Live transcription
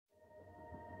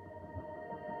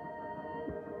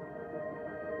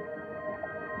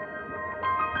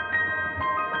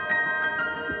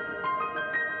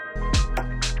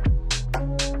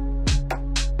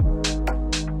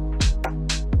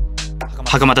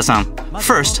Hakamata-san,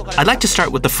 first, I'd like to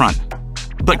start with the front.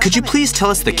 But could you please tell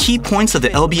us the key points of the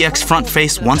LBX front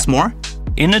face once more?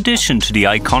 In addition to the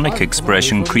iconic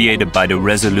expression created by the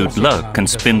resolute look and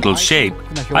spindle shape,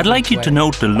 I'd like you to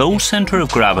note the low center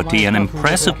of gravity and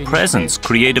impressive presence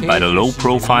created by the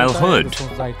low-profile hood.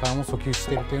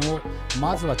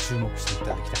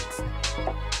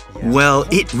 Well,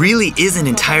 it really is an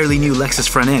entirely new Lexus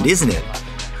front end, isn't it?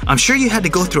 I'm sure you had to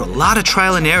go through a lot of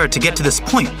trial and error to get to this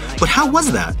point, but how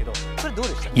was that?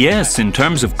 Yes, in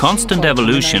terms of constant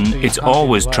evolution, it's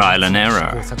always trial and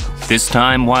error. This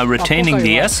time, while retaining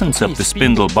the essence of the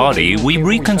spindle body, we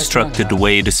reconstructed the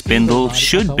way the spindle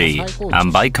should be,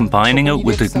 and by combining it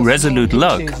with the resolute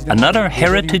look, another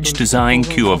heritage design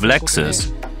cue of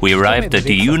Lexus, we arrived at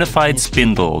the unified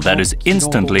spindle that is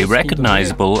instantly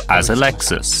recognizable as a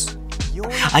Lexus.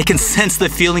 I can sense the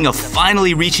feeling of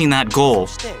finally reaching that goal.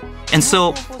 And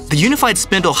so, the unified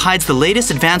spindle hides the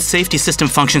latest advanced safety system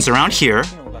functions around here,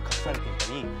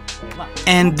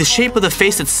 and the shape of the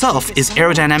face itself is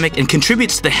aerodynamic and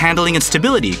contributes to the handling and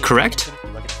stability, correct?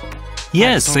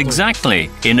 Yes, exactly.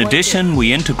 In addition,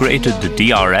 we integrated the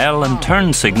DRL and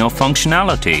turn signal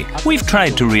functionality. We've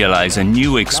tried to realize a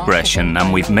new expression,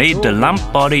 and we've made the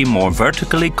lamp body more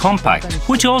vertically compact,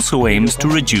 which also aims to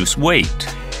reduce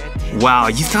weight. Wow,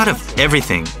 you thought of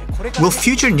everything. Will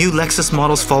future new Lexus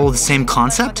models follow the same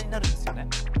concept?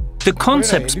 The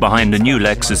concepts behind the new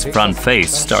Lexus front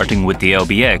face, starting with the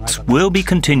LBX, will be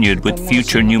continued with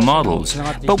future new models,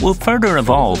 but will further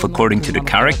evolve according to the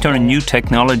character and new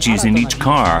technologies in each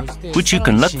car, which you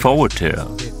can look forward to.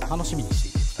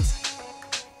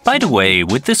 By the way,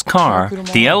 with this car,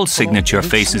 the L signature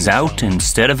faces out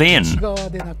instead of in.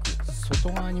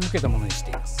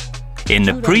 In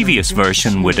the previous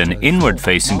version with an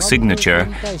inward-facing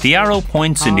signature, the arrow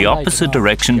points in the opposite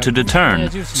direction to the turn,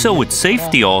 so with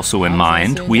safety also in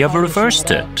mind, we have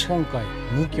reversed it.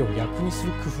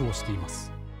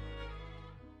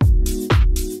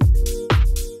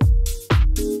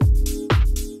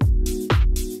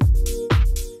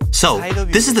 So,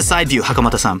 this is the side view,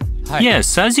 Hakamata-san.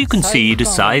 Yes, as you can see, the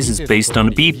size is based on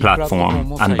a B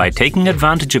platform, and by taking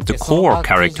advantage of the core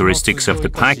characteristics of the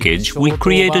package, we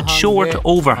created short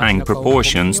overhang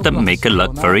proportions that make it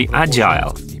look very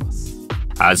agile.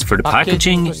 As for the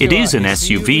packaging, it is an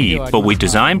SUV, but we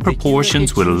designed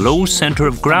proportions with a low center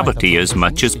of gravity as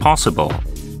much as possible.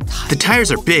 The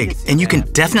tires are big, and you can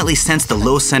definitely sense the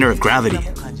low center of gravity.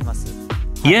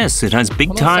 Yes, it has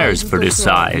big tires for this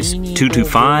size,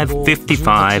 225,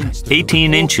 55,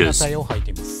 18 inches.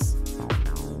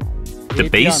 The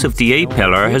base of the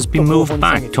A-pillar has been moved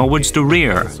back towards the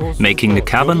rear, making the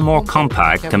cabin more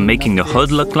compact and making the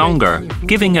hood look longer,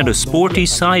 giving it a sporty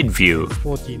side view.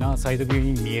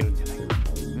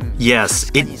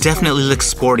 Yes, it definitely looks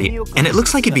sporty, and it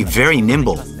looks like it'd be very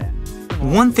nimble.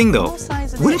 One thing though,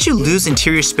 wouldn't you lose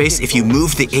interior space if you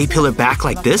moved the A-pillar back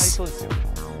like this?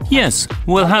 Yes,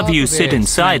 we'll have you sit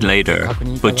inside later,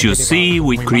 but you'll see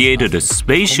we created a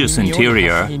spacious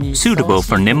interior suitable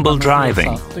for nimble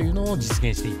driving.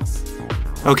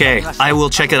 Okay, I will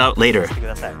check it out later.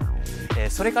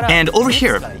 And over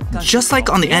here, just like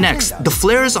on the NX, the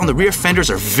flares on the rear fenders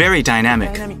are very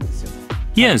dynamic.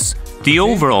 Yes, the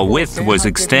overall width was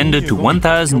extended to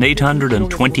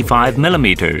 1,825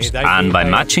 millimeters, and by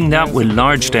matching that with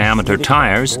large diameter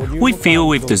tires, we feel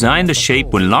we've designed a shape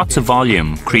with lots of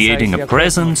volume, creating a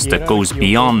presence that goes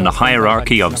beyond the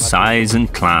hierarchy of size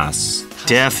and class.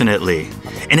 Definitely.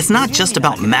 And it's not just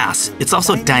about mass, it's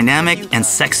also dynamic and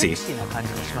sexy.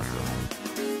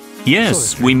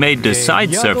 Yes, we made the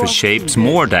side surface shapes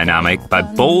more dynamic by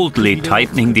boldly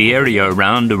tightening the area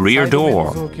around the rear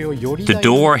door. The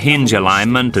door hinge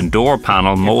alignment and door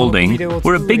panel molding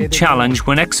were a big challenge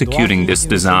when executing this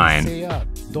design.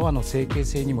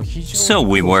 So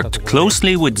we worked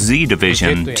closely with Z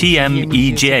Division,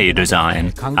 TMEJ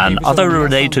Design, and other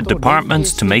related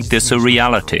departments to make this a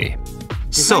reality.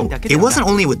 So, it wasn't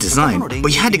only with design,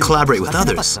 but you had to collaborate with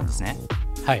others.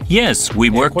 Yes, we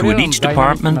worked with each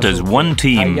department as one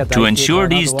team to ensure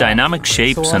these dynamic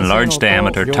shapes and large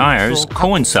diameter tires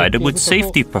coincided with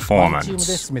safety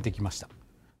performance.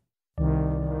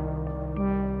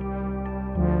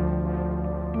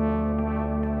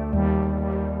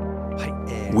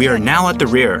 We are now at the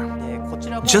rear.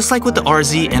 Just like with the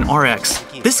RZ and RX,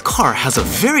 this car has a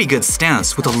very good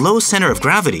stance with a low center of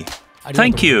gravity.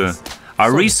 Thank you.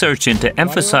 Our research into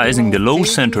emphasizing the low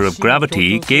center of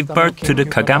gravity gave birth to the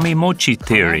Kagami-mochi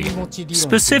theory.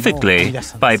 Specifically,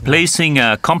 by placing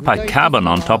a compact cabin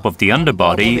on top of the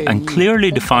underbody and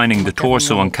clearly defining the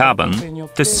torso and cabin,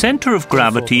 the center of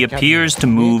gravity appears to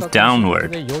move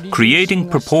downward, creating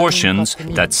proportions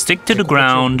that stick to the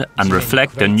ground and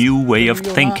reflect a new way of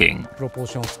thinking.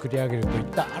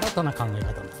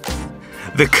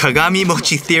 The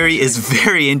Kagami-mochi theory is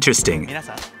very interesting.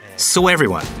 So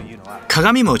everyone,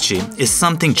 Kagami-mochi is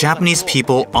something Japanese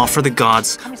people offer the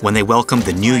gods when they welcome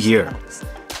the new year.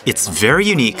 It's very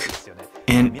unique.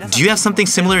 And do you have something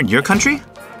similar in your country?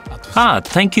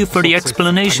 Thank you for the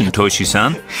explanation,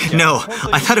 Toshi-san. No,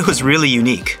 I thought it was really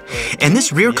unique. And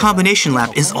this rear combination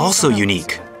lamp is also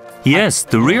unique. Yes,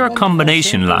 the rear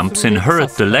combination lamps inherit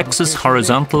the Lexus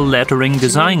horizontal lettering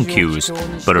design cues,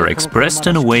 but are expressed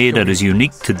in a way that is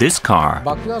unique to this car.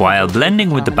 While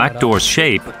blending with the back door's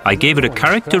shape, I gave it a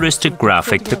characteristic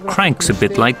graphic that cranks a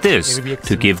bit like this,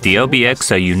 to give the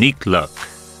LBX a unique look.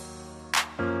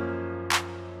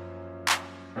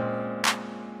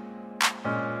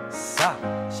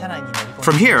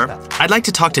 From here, I'd like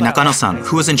to talk to Nakano-san,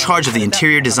 who is in charge of the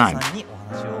interior design.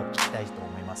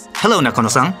 Hello,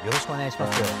 Nakano-san.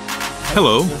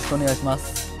 Hello.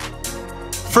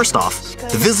 First off,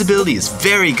 the visibility is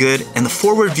very good and the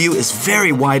forward view is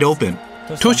very wide open.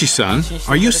 Toshi-san,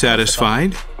 are you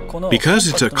satisfied? Because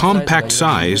it's a compact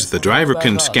size, the driver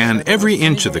can scan every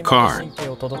inch of the car,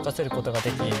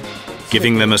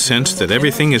 giving them a sense that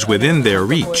everything is within their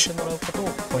reach.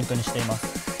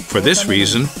 For this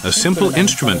reason, a simple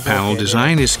instrument panel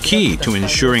design is key to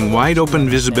ensuring wide-open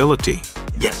visibility.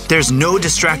 Yeah, there's no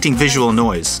distracting visual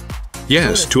noise.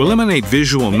 Yes, to eliminate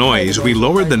visual noise, we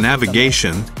lowered the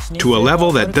navigation to a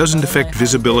level that doesn't affect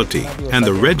visibility, and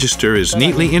the register is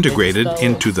neatly integrated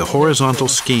into the horizontal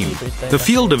scheme. The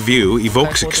field of view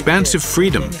evokes expansive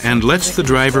freedom and lets the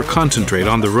driver concentrate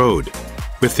on the road.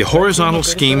 With the horizontal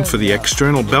scheme for the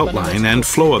external beltline and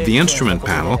flow of the instrument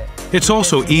panel, it's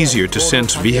also easier to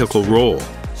sense vehicle roll.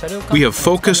 We have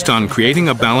focused on creating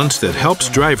a balance that helps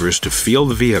drivers to feel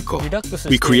the vehicle.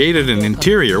 We created an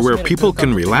interior where people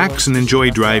can relax and enjoy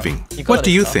driving. What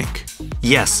do you think?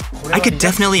 Yes, I could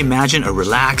definitely imagine a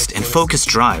relaxed and focused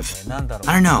drive.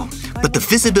 I don't know, but the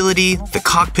visibility, the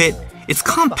cockpit, it's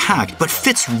compact but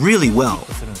fits really well.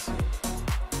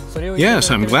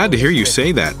 Yes, I'm glad to hear you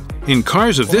say that. In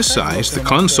cars of this size, the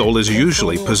console is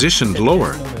usually positioned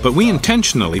lower, but we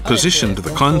intentionally positioned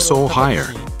the console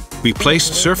higher. We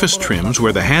placed surface trims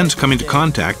where the hands come into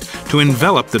contact to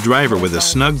envelop the driver with a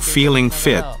snug-feeling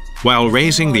fit while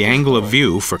raising the angle of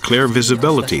view for clear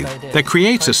visibility that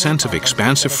creates a sense of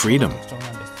expansive freedom.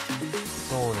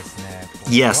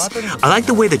 Yes, I like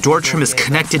the way the door trim is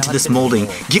connected to this molding,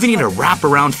 giving it a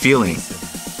wraparound feeling.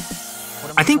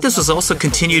 I think this was also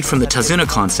continued from the Tazuna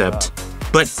concept,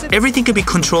 but everything can be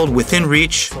controlled within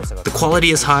reach, the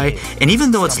quality is high, and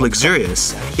even though it's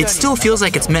luxurious, it still feels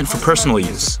like it's meant for personal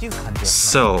use.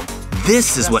 So,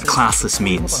 this is what classless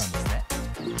means.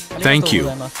 Thank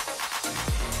you.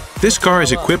 This car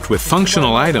is equipped with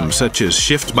functional items such as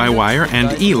shift-by-wire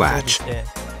and E-latch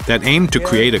that aim to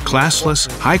create a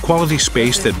classless, high-quality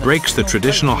space that breaks the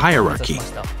traditional hierarchy.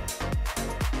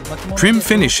 Trim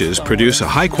finishes produce a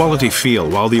high-quality feel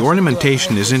while the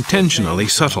ornamentation is intentionally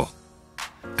subtle.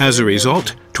 As a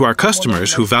result, to our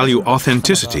customers who value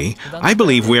authenticity, I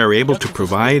believe we are able to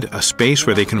provide a space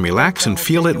where they can relax and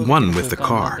feel at one with the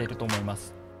car.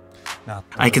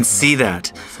 I can see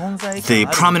that. The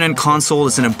prominent console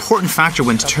is an important factor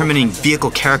when determining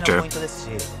vehicle character,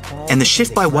 and the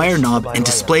shift-by-wire knob and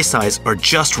display size are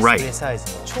just right.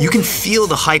 You can feel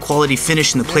the high-quality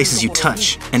finish in the places you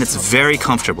touch, and it's very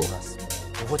comfortable.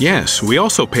 Yes, we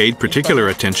also paid particular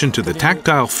attention to the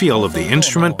tactile feel of the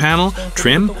instrument panel,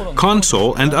 trim,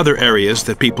 console, and other areas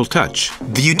that people touch.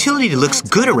 The utility looks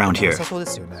good around here.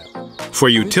 For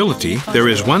utility, there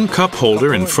is one cup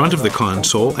holder in front of the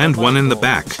console and one in the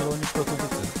back.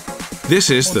 This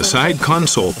is the side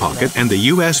console pocket and the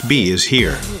USB is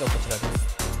here.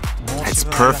 That's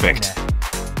perfect.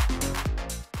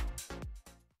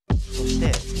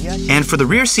 And for the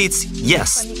rear seats,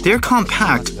 yes, they're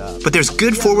compact, but there's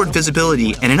good forward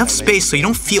visibility and enough space so you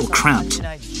don't feel cramped.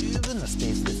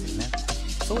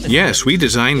 Yes, we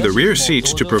designed the rear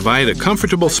seats to provide a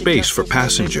comfortable space for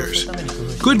passengers.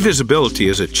 Good visibility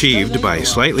is achieved by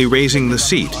slightly raising the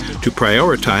seat to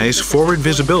prioritize forward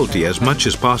visibility as much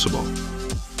as possible.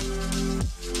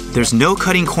 There's no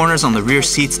cutting corners on the rear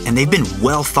seats and they've been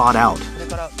well thought out.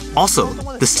 Also,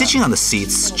 the stitching on the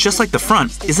seats, just like the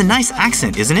front, is a nice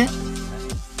accent, isn't it?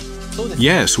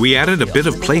 Yes, we added a bit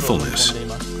of playfulness.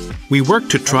 We work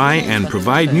to try and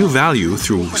provide new value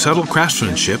through subtle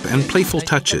craftsmanship and playful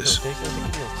touches.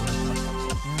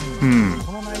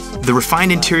 The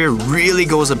refined interior really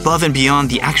goes above and beyond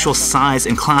the actual size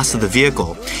and class of the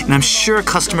vehicle, and I'm sure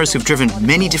customers who've driven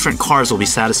many different cars will be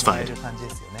satisfied.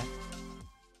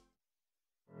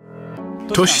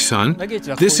 Toshi-san,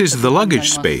 this is the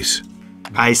luggage space.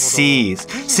 I see.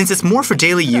 Since it's more for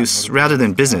daily use rather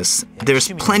than business, there's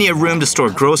plenty of room to store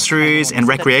groceries and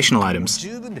recreational items.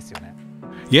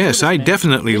 Yes, I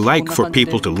definitely like for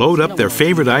people to load up their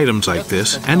favorite items like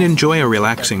this and enjoy a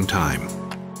relaxing time.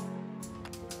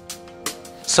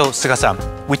 So, Suga-san,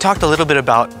 we talked a little bit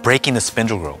about breaking the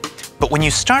spindle grille. But when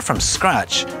you start from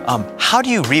scratch, how do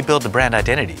you rebuild the brand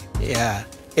identity? Yeah,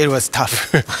 it was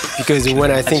tough because when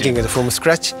I'm thinking from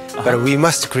scratch, but we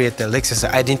must create the Lexus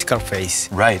identical face.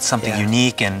 Right, something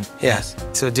unique and... Yes.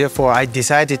 So therefore, I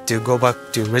decided to go back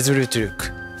to Resolute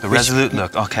look. The Resolute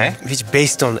look, okay. Which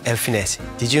based on El Finesse.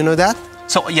 Did you know that?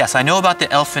 So yes, I know about the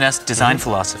El Finesse design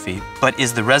philosophy, but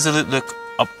is the Resolute look,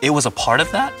 it was a part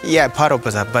of that? Yeah, part of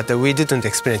that, but we didn't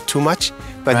explain it too much.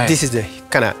 But this is the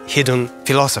kind of hidden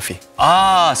philosophy.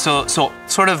 Ah, so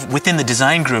sort of within the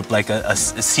design group, like a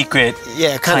secret.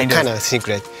 Yeah, kind of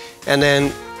secret. And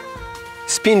then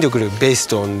spindle grille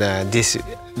based on this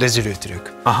Resolute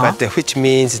look, but which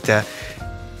means the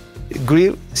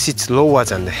grille sits lower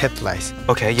than the headlights.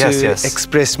 Okay, yes, to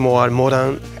express more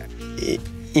modern,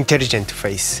 intelligent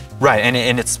face. Right,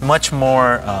 and it's much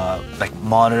more like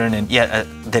modern and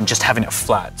than just having it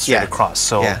flat straight across.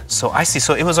 So so I see.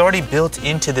 So it was already built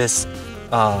into this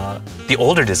the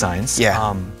older designs.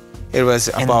 Yeah. It was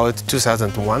about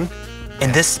 2001.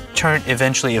 And this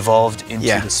eventually evolved into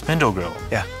the spindle grille.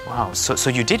 Yeah. Wow. So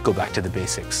you did go back to the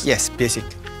basics. Yes, basic.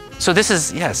 So this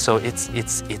is so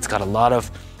it's got a lot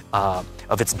of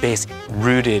its base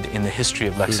rooted in the history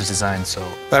of Lexus design. So.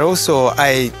 But also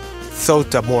I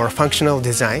thought a more functional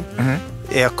design,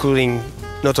 air cooling,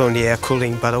 not only air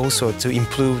cooling, but also to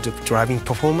improve the driving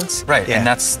performance. Right, and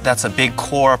that's a big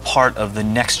core part of the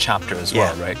next chapter as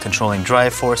well, right? Controlling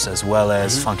drive force as well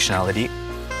as functionality.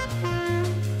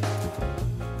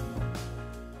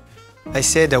 I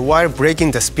said that while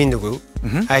breaking the spindle grille,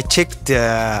 I checked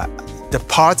the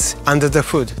parts under the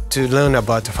hood to learn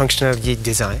about the functionality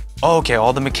design. Oh, okay,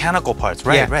 all the mechanical parts,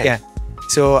 right, right. Yeah.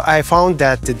 So I found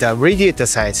that the radiator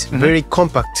size very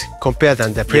compact compared to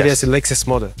the previous Lexus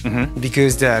model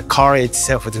because the car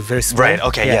itself is very small. Right.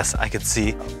 Okay. Yes, I could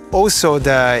see. Also,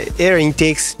 the air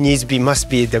intakes must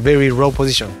be the very low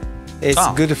position. It's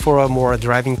good for a more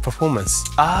driving performance.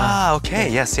 Ah. Okay.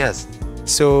 Yes. Yes.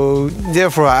 So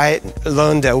therefore, I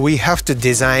learned that we have to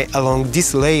design along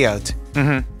this layout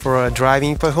for a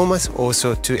driving performance,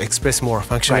 also to express more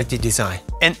functionality design.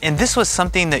 And this was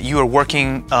something that you were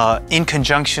working in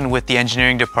conjunction with the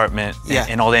engineering department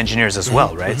and all the engineers as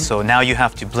well, right? So now you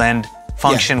have to blend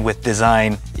function with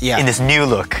design in this new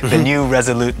look, the new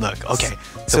Resolute look. Okay,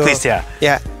 so please,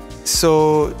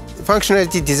 So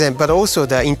functionality design, but also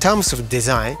in terms of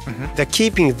design, the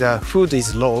keeping the hood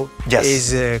is low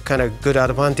is a kind of good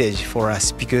advantage for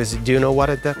us because do you know what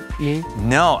that means?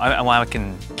 No, I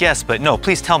can guess, but no,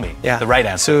 please tell me the right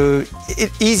answer. So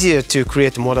it's easier to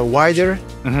create more wider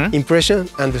impression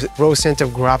and low center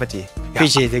of gravity,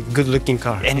 which is a good looking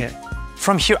car. And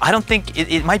from here, I don't think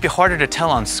it might be harder to tell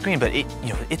on screen, but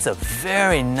it's a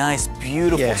very nice,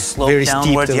 beautiful slope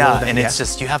downward. And it's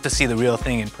just you have to see the real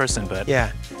thing in person. But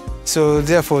so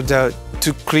therefore,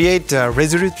 to create the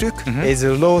Resolute look, is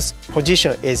a low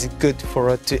position is good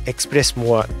for to express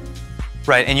more.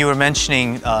 Right, and you were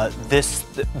mentioning this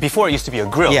before it used to be a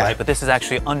grille, right? But this is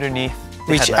actually underneath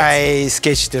the which I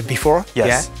sketched before.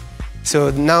 Yes.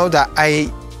 So now that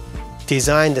I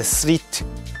designed the slit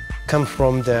come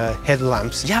from the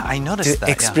headlamps. Yeah, I noticed that.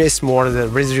 To express more the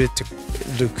Resolute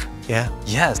look.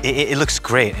 Yes, it looks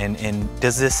great. And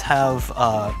does this have,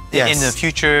 in the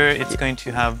future, it's going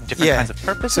to have different kinds of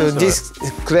purposes? So this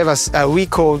crevice, we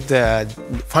call the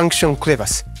function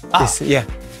crevice.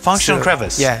 Function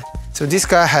crevice. Yeah, so this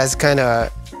car has kind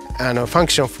of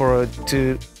function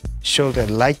to show the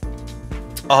light.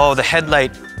 Oh, the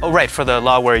headlight. Oh, right, for the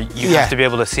law where you have to be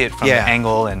able to see it from the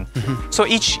angle. And so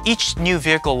each new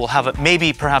vehicle will have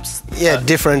perhaps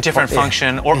different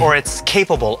function or it's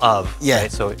capable of.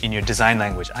 Right? So in your design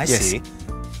language, I see.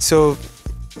 So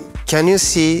can you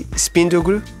see spindle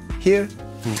grille here?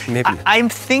 Maybe. I'm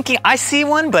thinking, I see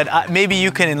one, but maybe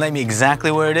you can enlighten me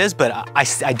exactly where it is, but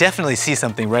I definitely see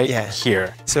something right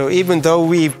here. So even though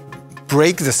we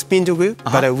break the spindle grille,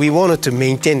 but we wanted to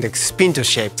maintain the spindle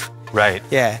shape. Right.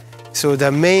 Yeah. So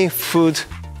the main hood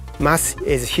mass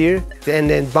is here, and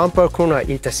then bumper corner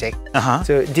intersect.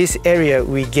 So this area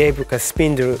we gave a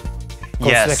spindle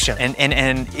construction. Yes,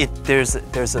 and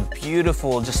there's a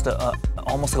beautiful, just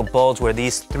almost like a bulge where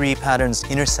these three patterns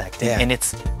intersect, and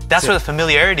that's where the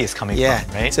familiarity is coming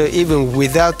from, right? So even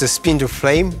without the spindle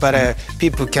frame, but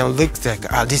people can look like,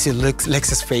 this is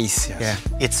Lexus face. Yes. Yeah,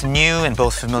 it's new and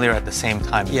both familiar at the same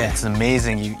time. Yeah, it's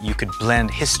amazing. You could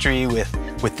blend history with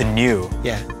the new.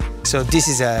 Yeah. So this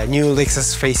is a new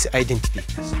Lexus face identity.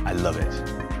 I love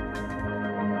it.